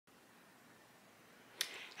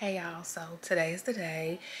Hey y'all, so today is the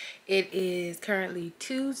day. It is currently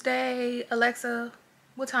Tuesday. Alexa,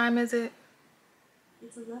 what time is it?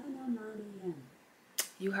 It's 11:09 a.m.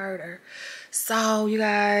 You heard her. So you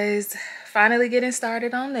guys, finally getting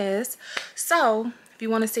started on this. So if you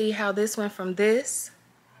want to see how this went from this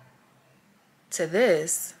to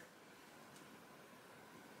this,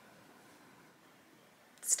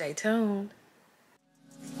 stay tuned.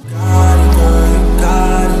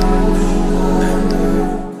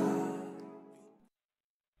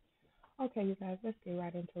 Okay, you guys, let's get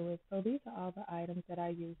right into it. So these are all the items that I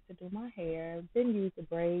use to do my hair. Didn't use the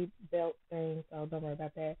braid belt thing, so don't worry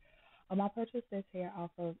about that. I purchased this hair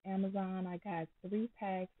off of Amazon. I got 3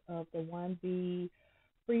 packs of the 1B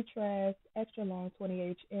free tress, extra long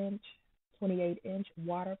 28-inch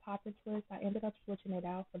water popping twist. I ended up switching it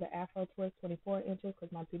out for the Afro twist 24 inches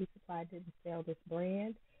because my beauty supply didn't sell this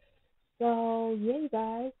brand. So yeah, you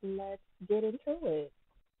guys, let's get into it.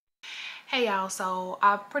 Hey y'all, so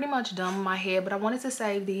I pretty much done my hair, but I wanted to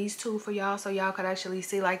save these two for y'all so y'all could actually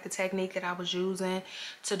see like the technique that I was using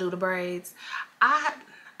to do the braids. I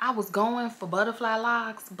was going for butterfly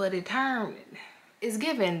locks, but it's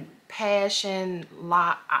giving passion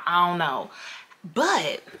lock, I don't know.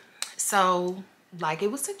 But so like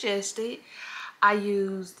it was suggested, I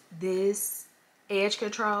used this edge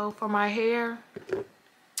control for my hair.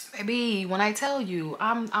 Baby, when I tell you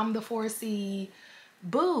I'm the 4C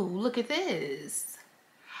boo, look at this.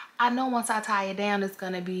 I know once I tie it down it's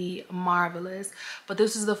gonna be marvelous, but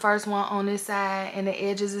this is the first one on this side and the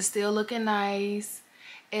edges is still looking nice.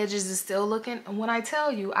 Edges is still looking, when I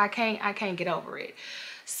tell you, I can't get over it.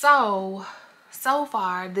 So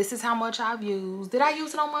far this is how much I've used. Did I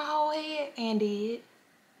use it on my whole head? And did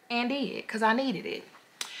because I needed it.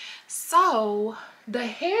 So the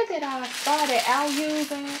hair that I started out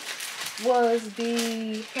using was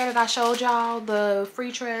the hair that I showed y'all, the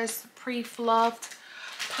free tress pre-fluffed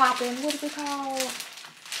popping, what is it called?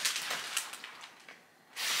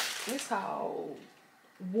 It's called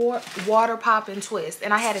water popping twist,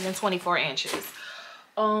 and I had it in 24 inches.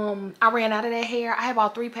 I ran out of that hair. I had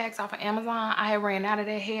bought 3 packs off of Amazon. I had ran out of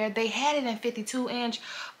that hair. They had it in 52-inch,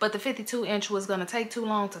 but the 52-inch was gonna take too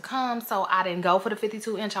long to come, so I didn't go for the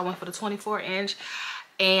 52-inch. I went for the 24-inch,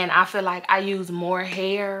 and I feel like I used more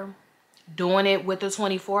hair doing it with the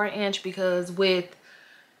 24-inch because when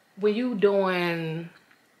you doing,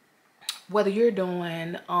 whether you're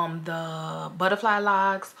doing the butterfly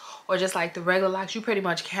locks or just like the regular locks, you pretty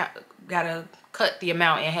much gotta cut the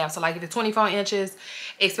amount in half. So like if it's 24 inches,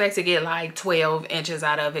 expect to get like 12 inches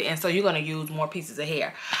out of it, and so you're gonna use more pieces of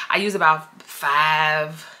hair. I use about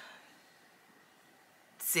 5-6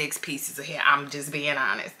 pieces of hair, I'm just being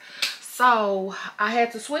honest. So I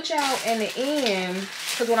had to switch out in the end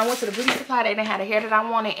because when I went to the beauty supply, they didn't have the hair that I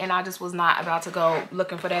wanted, and I just was not about to go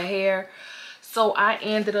looking for that hair. So I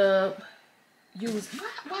ended up using,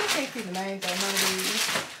 why I can't see the names of none of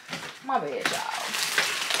these? My bad, y'all.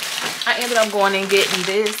 I ended up going and getting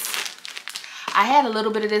this. I had a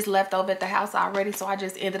little bit of this left over at the house already, so I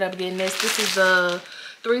just ended up getting this. This is the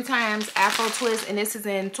 3x Afro twist, and this is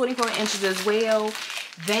in 24 inches as well.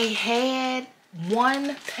 They had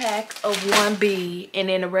 1 pack of 1B, and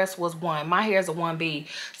then the rest was 1. My hair is a 1B,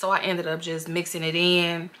 so I ended up just mixing it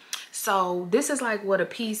in. So this is like what a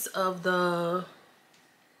piece of the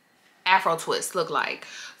Afro twist look like.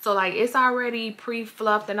 So like it's already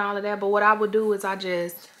pre-fluffed and all of that, but what I would do is I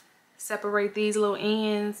just separate these little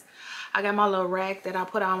ends. I got my little rack that I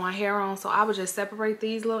put all my hair on, so I would just separate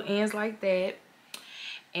these little ends like that.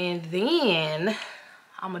 And then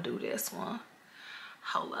I'm gonna do this one.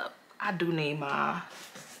 Hold up, I do need my,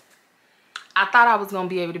 I thought I was gonna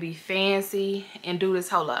be able to be fancy and do this.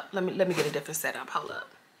 Hold up, let me get a different setup. Hold up.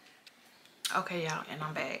 Okay y'all, and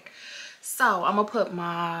I'm back. So I'm gonna put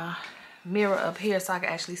my mirror up here so I can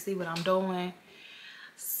actually see what I'm doing.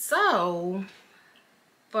 So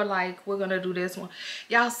for like, we're gonna do this one.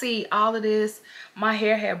 Y'all see all of this, my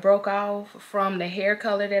hair had broke off from the hair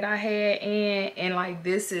color that I had in, and like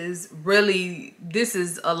this is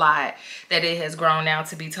a lot that it has grown out,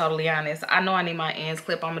 to be totally honest. I know I need my ends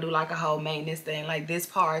clipped. I'm gonna do like a whole maintenance thing, like this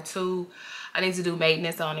part too. I need to do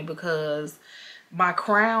maintenance on it because my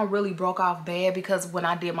crown really broke off bad, because when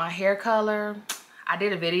I did my hair color, I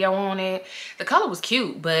did a video on it. The color was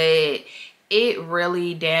cute, but it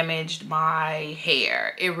really damaged my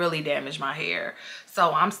hair. It really damaged my hair.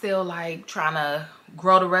 So I'm still like trying to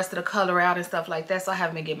grow the rest of the color out and stuff like that. So I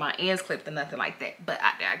haven't been getting my ends clipped or nothing like that, but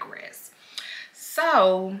I digress.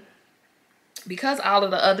 So because all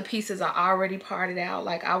of the other pieces are already parted out,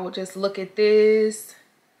 like I would just look at this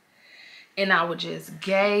and I would just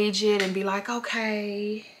gauge it and be like,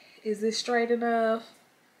 okay, is this straight enough?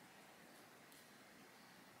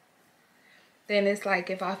 then it's like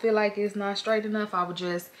if I feel like it's not straight enough, I would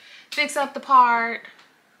just fix up the part,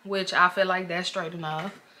 which I feel like that's straight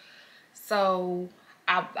enough. So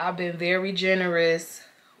I've been very generous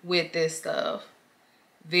with this stuff.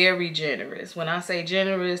 Very generous. When I say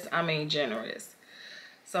generous, I mean generous.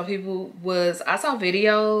 Some people I saw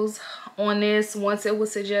videos on this once it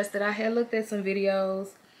was suggested. I had looked at some videos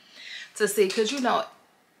to see, because you know,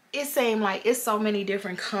 it seemed like it's so many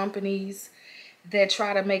different companies that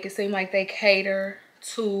try to make it seem like they cater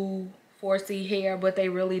to 4C hair, but they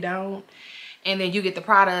really don't. And then you get the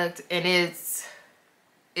product and it's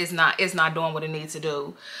not doing what it needs to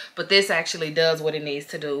do. But this actually does what it needs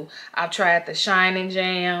to do. I've tried the Shining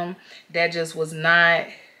Jam. That just was not,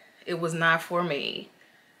 it was not for me.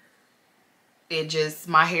 It just,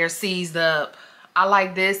 my hair seized up. I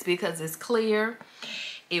like this because it's clear.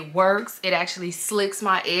 It works. It actually slicks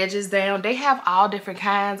my edges down. They have all different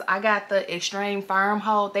kinds. I got the extreme firm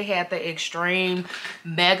hold. They had the extreme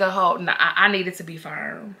mega hold. Now, I need it to be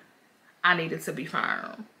firm. I need it to be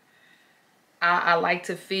firm. I like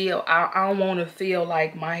to feel, I don't want to feel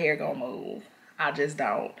like my hair gonna move. I just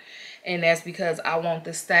don't. And that's because I want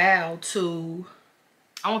the style to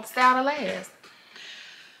last.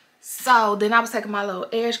 So then I was taking my little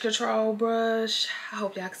edge control brush. I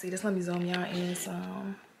hope y'all can see this. Let me zoom y'all in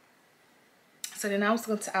some. So then I was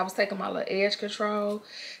taking my little edge control.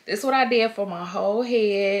 This is what I did for my whole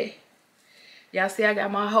head. Y'all see I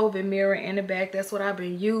got my Hoven mirror in the back. That's what I've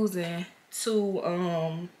been using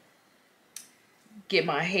to get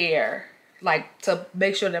my hair, like to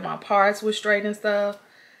make sure that my parts were straight and stuff.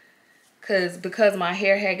 Because my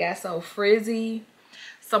hair had got so frizzy,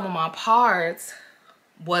 some of my parts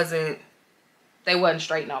wasn't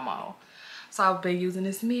straight no more. So I've been using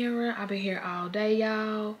this mirror. I've been here all day,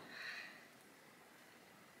 y'all.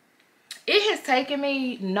 It has taken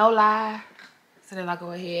me, no lie. So then I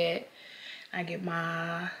go ahead, I get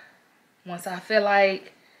my, once I feel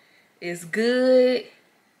like it's good,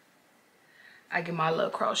 I get my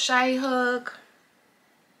little crochet hook.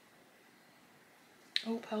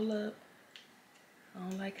 Oh, hold up. I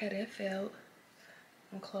don't like how that felt.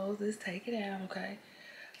 I'm gonna close this, take it out, okay?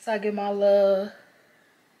 So I get my little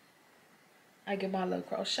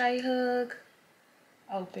crochet hook,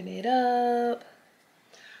 open it up.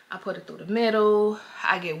 I put it through the middle.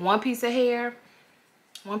 I get one piece of hair,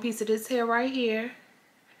 one piece of this hair right here.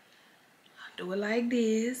 Do it like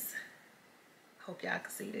this. Hope y'all can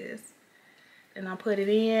see this. And I put it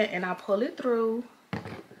in and I pull it through.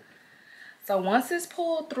 So once it's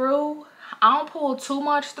pulled through, I don't pull too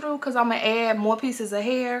much through because I'm gonna add more pieces of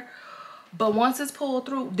hair. But once it's pulled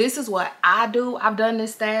through, this is what I do. I've done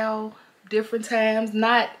this style different times,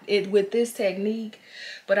 not it with this technique,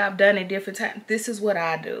 but I've done it different times. This is what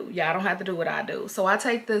I do. Y'all don't have to do what I do. So I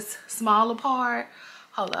take this smaller part.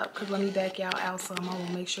 Hold up, because let me back y'all out some. I want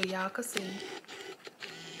to make sure y'all can see.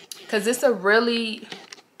 Because it's a really,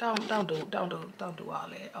 don't do all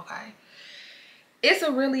that, okay? It's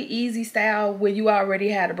a really easy style when you already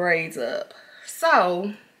had the braids up.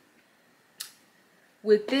 So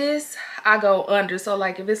with this, I go under. So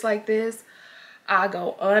like if it's like this, I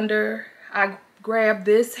go under. I grab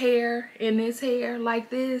this hair and this hair like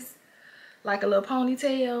this, like a little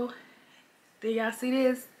ponytail. Then y'all see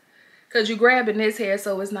this? Because you're grabbing this hair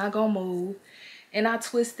so it's not going to move. And I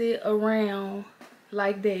twist it around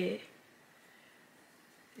like that.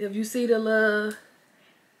 If you see the little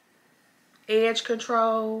edge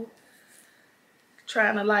control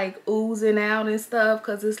trying to like oozing out and stuff,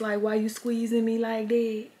 because it's like, why you squeezing me like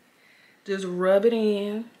that? Just rub it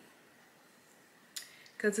in.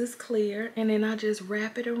 Because it's clear. And then I just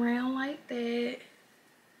wrap it around like that.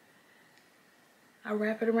 I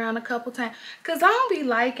wrap it around a couple times. Because I don't be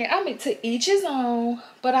liking, I mean, to each his own.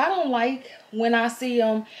 But I don't like when I see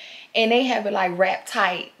them and they have it like wrapped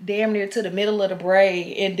tight, damn near to the middle of the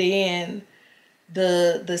braid. And then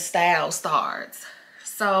the style starts.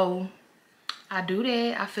 So I do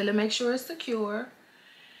that. I feel it, make sure it's secure.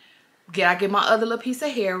 I get my other little piece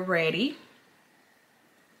of hair ready.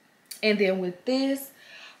 And then with this,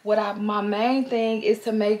 my main thing is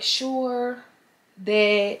to make sure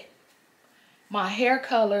that my hair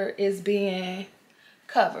color is being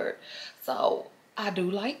covered. So I do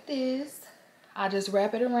like this. I just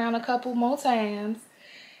wrap it around a couple more times.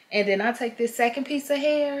 And then I take this second piece of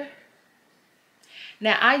hair.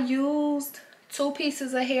 Now I used 2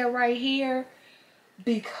 pieces of hair right here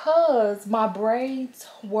because my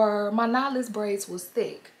knotless braids was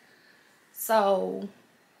thick. So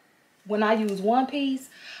when I use one piece,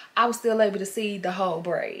 I was still able to see the whole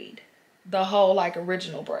braid, the whole like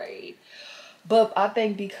original braid. But I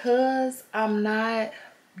think because I'm not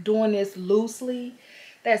doing this loosely,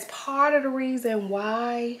 That's part of the reason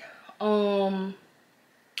why,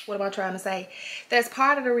 what am I trying to say? That's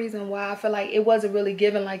part of the reason why I feel like it wasn't really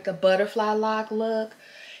giving like the butterfly lock look.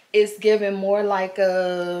 It's giving more like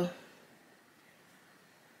the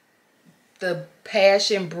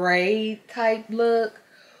passion braid type look,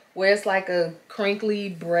 where it's like a crinkly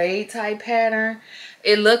braid type pattern.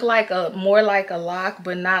 It looked like more like a lock,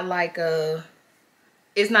 but not like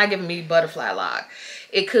it's not giving me butterfly lock.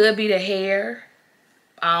 It could be the hair,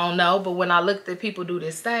 I don't know, but when I looked at people do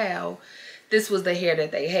this style, this was the hair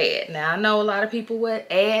that they had. Now I know a lot of people would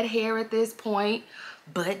add hair at this point,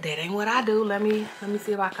 but that ain't what I do. Let me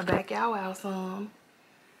see if I can back y'all out some,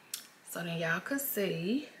 so then y'all could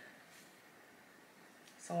see.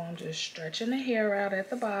 So I'm just stretching the hair out at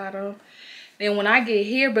the bottom. Then when I get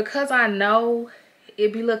here, because I know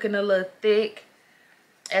it be looking a little thick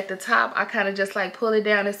at the top, I kind of just like pull it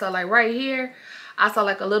down. And so like right here, I saw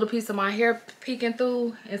like a little piece of my hair peeking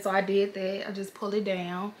through. And so I did that. I just pull it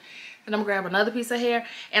down. Then I'm gonna grab another piece of hair.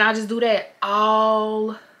 And I just do that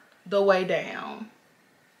all the way down.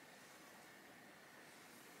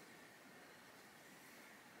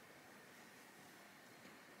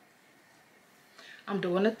 I'm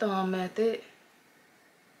doing the thumb method.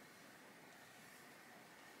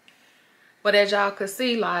 But as y'all could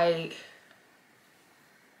see, like,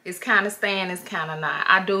 it's kind of staying, it's kind of not.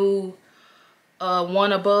 I do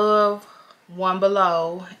one above, one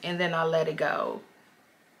below, and then I let it go.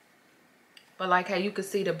 But like how you can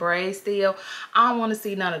see the braid still, I don't want to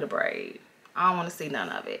see none of the braid. I don't want to see none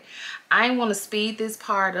of it. I ain't want to speed this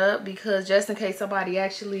part up, because just in case somebody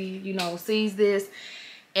actually, you know, sees this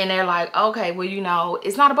and they're like, okay, well, you know,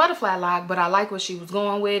 it's not a butterfly lock, but I like where she was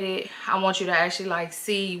going with it. I want you to actually like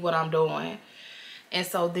see what I'm doing. And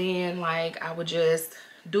so then like I would just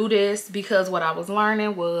do this, because what I was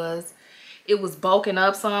learning was it was bulking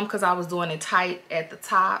up some, because I was doing it tight at the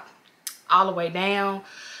top all the way down.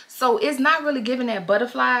 So it's not really giving that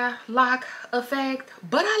butterfly lock effect,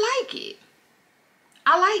 but I like it.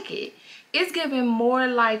 I like it. It's giving more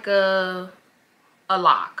like a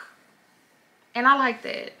lock. And I like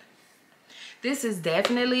that. This is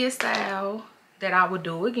definitely a style that I would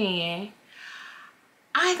do again.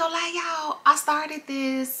 I ain't gonna lie, y'all. I started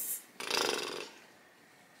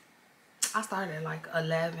at like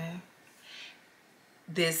 11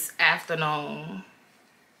 this afternoon.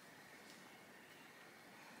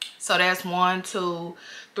 So that's 1, 2,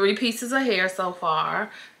 3 pieces of hair so far.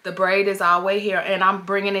 The braid is all the way here, and I'm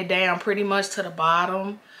bringing it down pretty much to the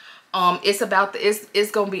bottom. It's about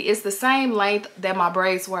it's the same length that my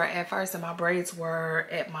braids were at first, and my braids were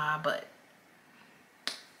at my butt.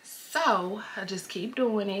 So I just keep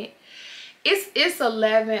doing it. It's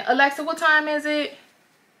 11. Alexa, what time is it?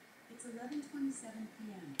 It's 11:27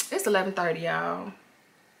 p.m. It's 11:30, y'all.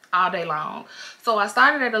 All day long. So I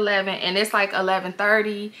started at 11 and it's like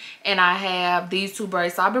 11:30, and I have these 2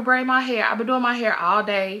 braids. So I've been braiding my hair. I've been doing my hair all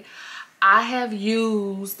day. I have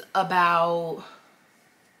used about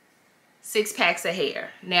 6 packs of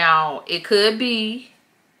hair. Now it could be,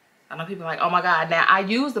 I know people are like, oh my God. Now I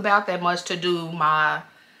used about that much to do my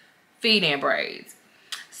feed-in braids.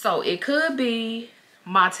 So it could be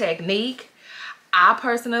my technique. I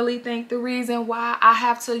personally think the reason why I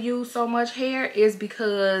have to use so much hair is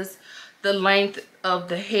because the length of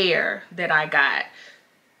the hair that I got.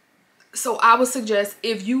 So I would suggest,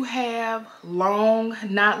 if you have long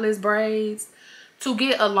knotless braids, to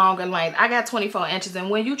get a longer length. I got 24 inches, and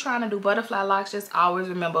when you're trying to do butterfly locks, just always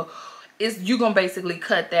remember, you're gonna basically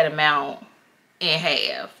cut that amount in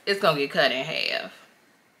half. It's gonna get cut in half.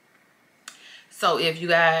 So if you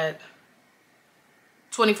got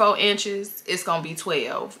 24 inches, it's gonna be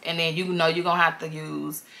 12, and then you know you're gonna have to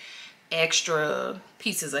use extra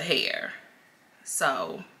pieces of hair.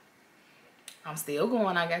 So I'm still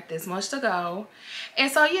going. I got this much to go.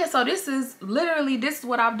 And so yeah, so this is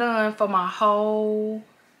what I've done for my whole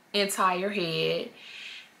entire head,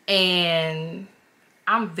 and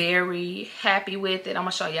I'm very happy with it. I'm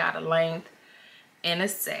gonna show y'all the length in a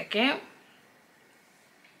second.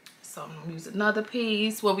 So I'm gonna use another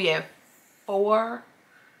piece. Well, we have 4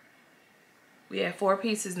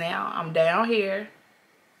 pieces now. I'm down here.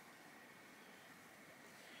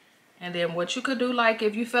 And then what you could do, like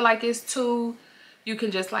if you feel like it's too, you can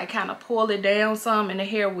just like kind of pull it down some, and the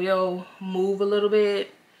hair will move a little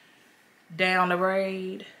bit down the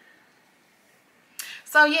braid.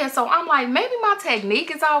 So yeah, so I'm like, maybe my technique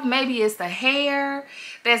is off. Maybe it's the hair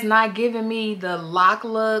that's not giving me the lock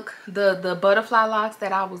look, the butterfly locks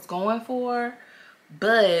that I was going for.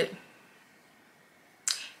 But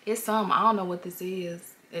it's something. I don't know what this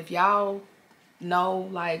is. If y'all know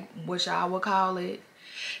like what y'all would call it,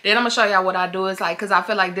 Then I'm gonna show y'all what I do. It's like, cause I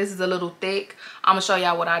feel like this is a little thick. I'm gonna show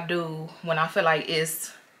y'all what I do when I feel like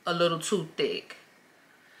it's a little too thick.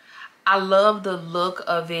 I love the look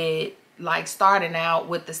of it, like starting out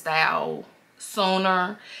with the style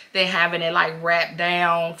sooner than having it like wrapped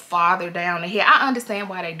down farther down the hair. I understand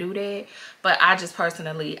why they do that, but I just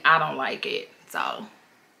personally, I don't like it. So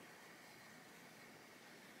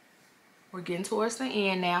we're getting towards the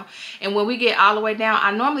end now. And when we get all the way down,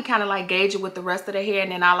 I normally kind of like gauge it with the rest of the hair,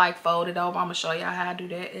 and then I like fold it over. I'm gonna show y'all how I do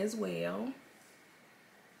that as well.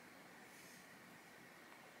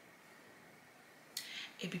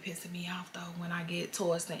 It be pissing me off though when I get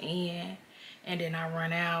towards the end and then I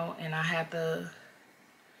run out and I have to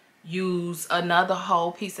use another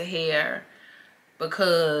whole piece of hair,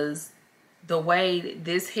 because the way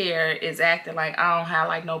this hair is acting, like I don't have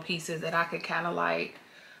like no pieces that I could kind of like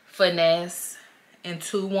finesse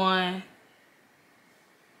into one.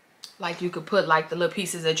 Like you could put like the little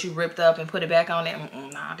pieces that you ripped up and put it back on it.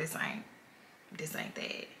 Nah, this ain't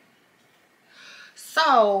that.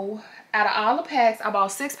 So out of all the packs, I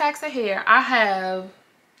bought 6 packs of hair.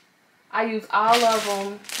 I used all of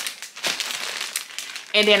them.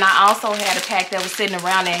 And then I also had a pack that was sitting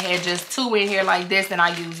around that had just 2 in here like this, and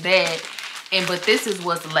I used that. But this is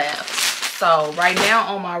what's left. So right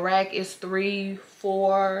now on my rack is 3,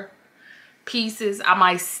 4 pieces. I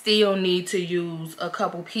might still need to use a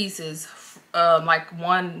couple pieces, like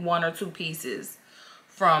one or 2 pieces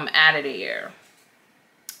from out of there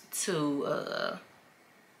to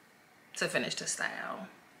finish the style.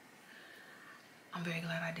 I'm very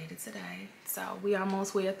glad I did it today. So we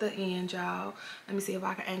almost way at the end, y'all. Let me see if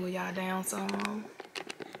I can angle y'all down some.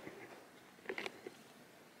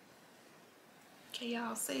 Can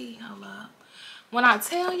y'all see? Hold up. When I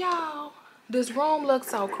tell y'all, this room looks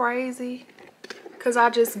so crazy, cause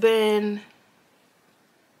I just been,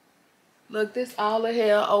 look, this all the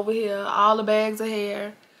hair over here, all the bags of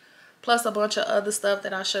hair, plus a bunch of other stuff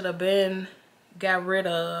that I should have been got rid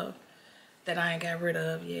of that I ain't got rid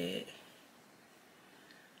of yet.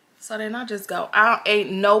 So then I just go,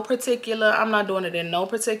 I'm not doing it in no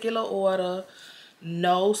particular order,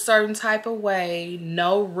 no certain type of way,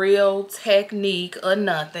 no real technique or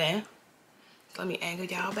nothing. So let me angle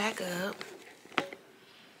y'all back up.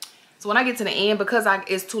 So when I get to the end, because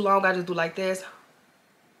it's too long, I just do like this.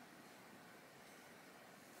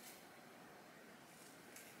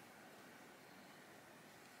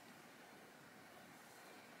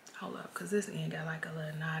 Hold up, because this end got like a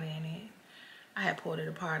little knot in it. I had pulled it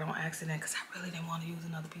apart on accident because I really didn't want to use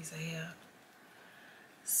another piece of hair.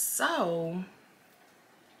 So,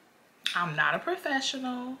 I'm not a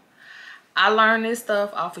professional. I learned this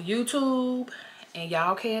stuff off of YouTube, and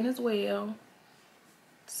y'all can as well.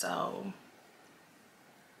 So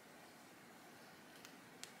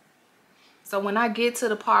when I get to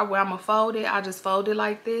the part where I'm going to fold it, I just fold it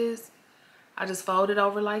like this. I just fold it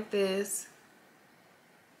over like this.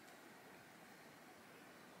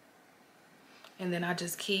 And then I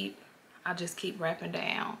just keep wrapping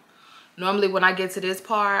down. Normally when I get to this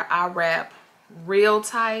part, I wrap real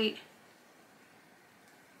tight.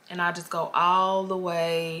 And I just go all the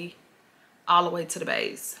way to the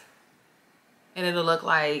base. And it'll look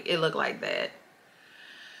like that.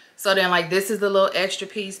 So then like this is the little extra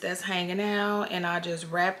piece that's hanging out, and I just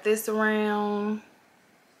wrap this around.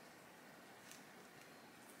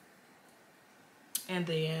 And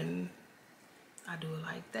then I do it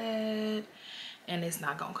like that. And it's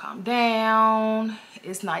not gonna come down.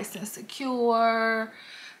 It's nice and secure.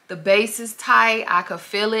 The base is tight. I could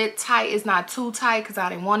feel it tight. It's not too tight because I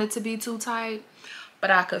didn't want it to be too tight, but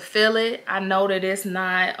I could feel it. I know that it's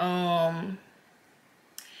not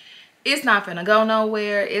finna go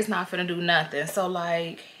nowhere. It's not finna do nothing. So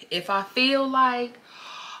like if I feel like,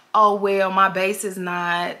 oh well, my base is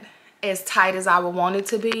not as tight as I would want it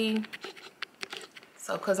to be.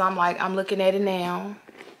 So cause I'm looking at it now.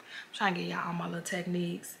 Trying to get y'all all my little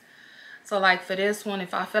techniques. So like for this one,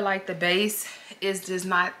 if I feel like the base is just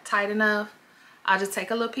not tight enough, I'll just take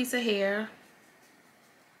a little piece of hair.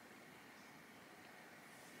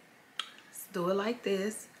 Just do it like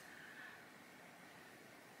this.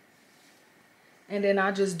 And then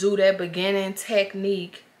I just do that beginning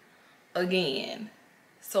technique again.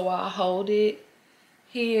 So I'll hold it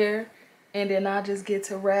here, and then I just get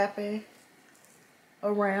to wrapping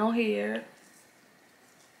around here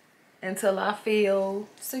until I feel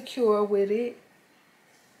secure with it.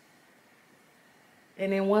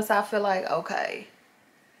 And then once I feel like, okay,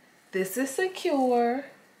 this is secure,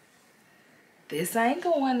 this ain't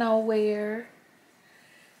going nowhere,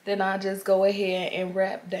 then I just go ahead and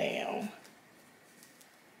wrap down.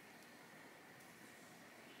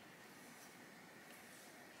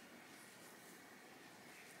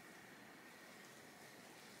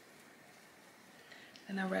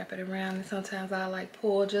 and I wrap it around, and sometimes I like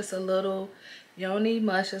pull just a little. You don't need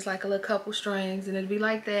much, it's like a little couple strings, and it'd be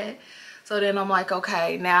like that. So then I'm like,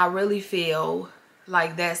 okay, now I really feel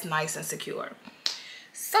like that's nice and secure.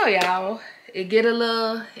 So y'all, it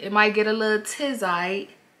might get a little tizzite.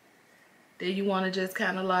 Then you want to just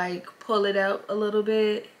kind of like pull it up a little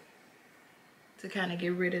bit to kind of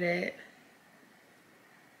get rid of that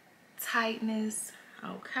tightness.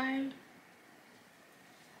 Okay.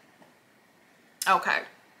 Okay.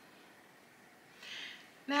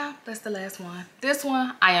 Now that's the last one. This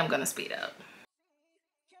one I am gonna speed up.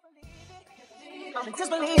 Just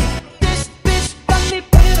believe this bitch got me,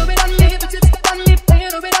 little bit on me, but it's got me,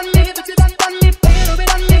 little bit on me, but it's got me, little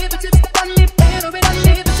bit on me, but it's got me, little bit on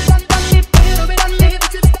me, but it's got me, little bit on me,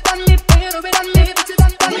 but it's got me, little bit on me, but it's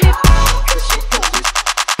got me.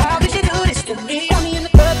 How could she do this to me? Got me in the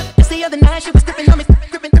club just the other night. She was gripping on me,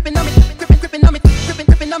 gripping on me, gripping on me,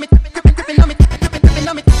 gripping on me, gripping on me, gripping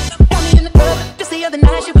on me. Got me in the club just the other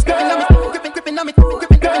night. She was gripping on me, gripping on me,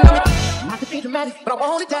 gripping on me. Not to be dramatic, but I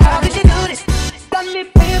want it to. How could she do this? Got me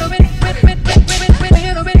little bit, little bit, little bit,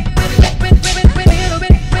 little bit.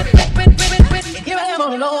 Here I am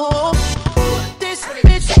on alone. This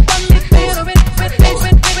bitch got me little bit,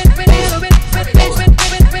 little bit.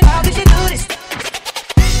 How did she do this?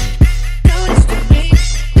 Do this to me.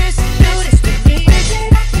 This, do this to me.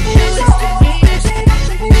 Do this to me. This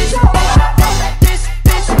bitch got me.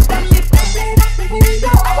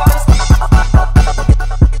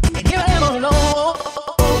 And here I am on alone.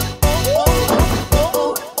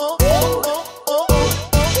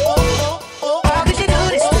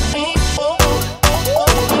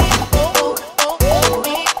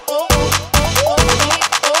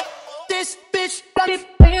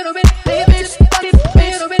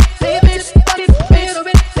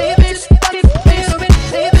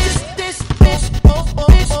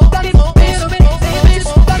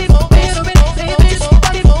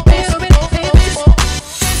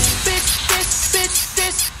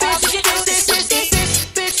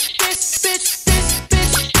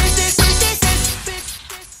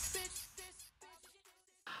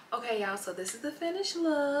 Okay, y'all, so this is the finished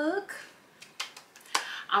look.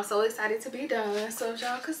 I'm so excited to be done. So as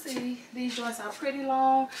y'all can see, these joints are pretty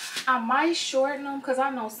long. I might shorten them because I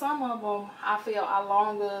know some of them I feel are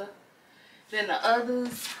longer than the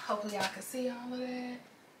others. Hopefully y'all can see all of that.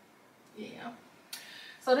 Yeah.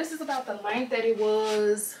 So this is about the length that it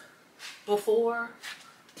was before,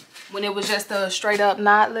 when it was just a straight up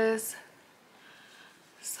knotless.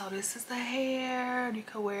 So this is the hair. You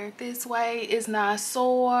can wear it this way. It's not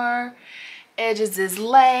sore. Edges is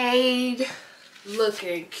laid.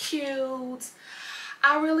 Looking cute.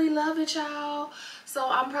 I really love it, y'all. So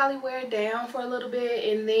I'm probably wear it down for a little bit,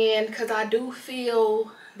 and then because I do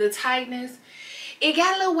feel the tightness, it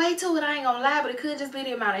got a little weight to it, I ain't gonna lie, but it could just be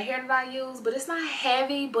the amount of hair that I use. But it's not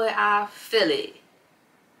heavy, but I feel it.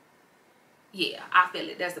 Yeah, I feel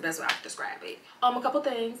it. That's the best way I can describe it. A couple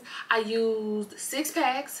things. I used 6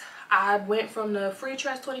 packs. I went from the Free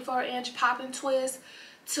Tress 24-inch pop and twist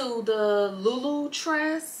to the Lulu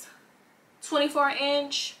Tress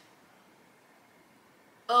 24-inch.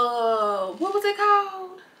 What was it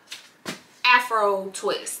called? Afro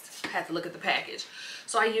twist. I had to look at the package.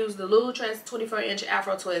 So I used the Lulu Tress 24-inch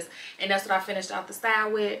Afro twist, and that's what I finished out the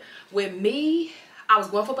style with. With me, I was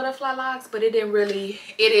going for butterfly locks, but it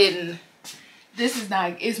didn't. It's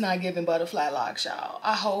not giving butterfly locks, y'all.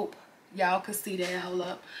 I hope y'all could see that. Hold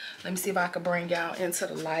up. Let me see if I can bring y'all into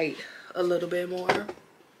the light a little bit more.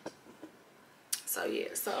 So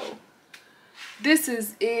yeah, so this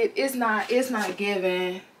is it. It's not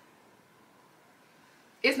giving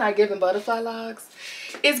butterfly locks.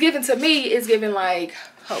 It's giving, to me, it's giving like,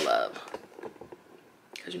 hold up.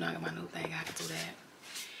 Cause you know I got my new thing, I can do that.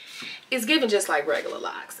 It's giving just like regular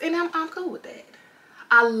locks. And I'm cool with that.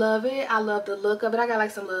 I love it. I love the look of it. I got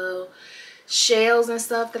like some little shells and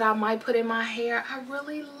stuff that I might put in my hair. I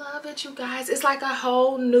really love it, you guys. It's like a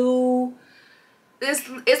whole new, it's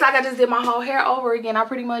like I just did my whole hair over again. I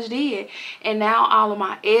pretty much did. And now all of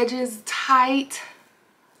my edges tight.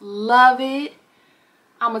 Love it.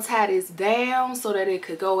 I'm gonna tie this down so that it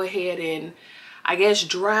could go ahead and, I guess,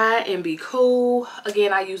 dry and be cool.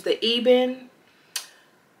 Again, I use the Eben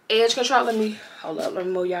edge control. Let me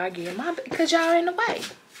move y'all again. Because y'all in the way.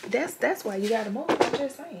 That's why you gotta move. I'm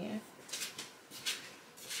just saying.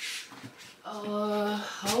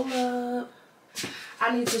 Hold up.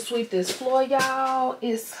 I need to sweep this floor, y'all.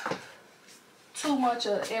 It's too much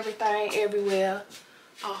of everything everywhere.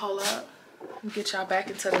 Oh, hold up. Let me get y'all back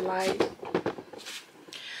into the light.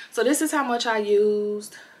 So this is how much I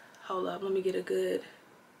used. Hold up, let me get a good.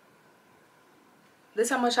 This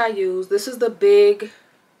is how much I used. This is the big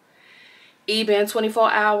Eben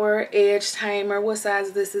 24-hour edge tamer. What size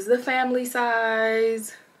is this? Is the family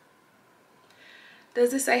size.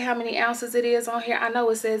 Does it say how many ounces it is on here? I know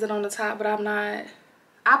it says it on the top, but I'm not.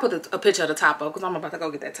 I'll put a picture of the top up because I'm about to go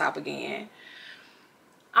get that top again.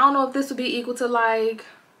 I don't know if this would be equal to like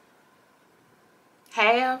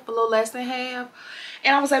half, a little less than half.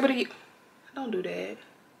 And I was able to, don't do that.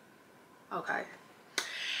 Okay.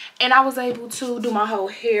 And I was able to do my whole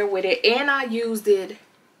hair with it. And I used it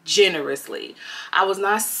generously. I was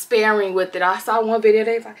not sparing with it. I saw one video,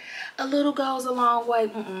 they was like, a little goes a long way.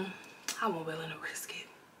 I wasn't willing to risk it.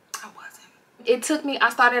 I wasn't. It took me,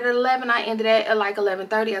 I started at 11. I ended at like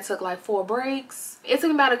 11:30. I took like 4 breaks. It took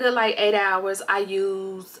me about a good like 8 hours. I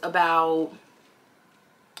used about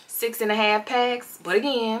 6.5 packs. But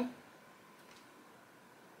again,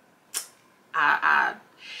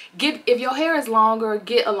 if your hair is longer,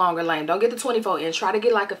 get a longer length. Don't get the 24-inch. Try to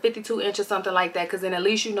get like a 52-inch or something like that, because then at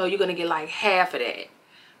least you know you're going to get like half of that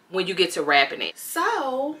when you get to wrapping it.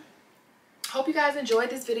 So hope you guys enjoyed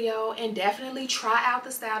this video, and definitely try out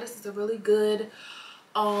the style. This is a really good,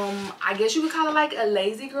 I guess you would call it like a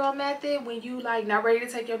lazy girl method, when you like not ready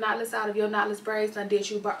to take your knotless out of your knotless braids, done did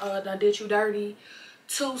you dirty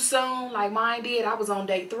too soon like mine did. I was on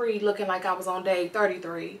day 3 looking like I was on day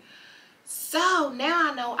 33. So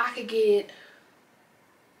now I know I could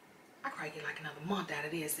probably get like another month out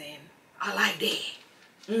of this, and I like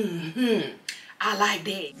that. I like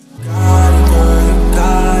that.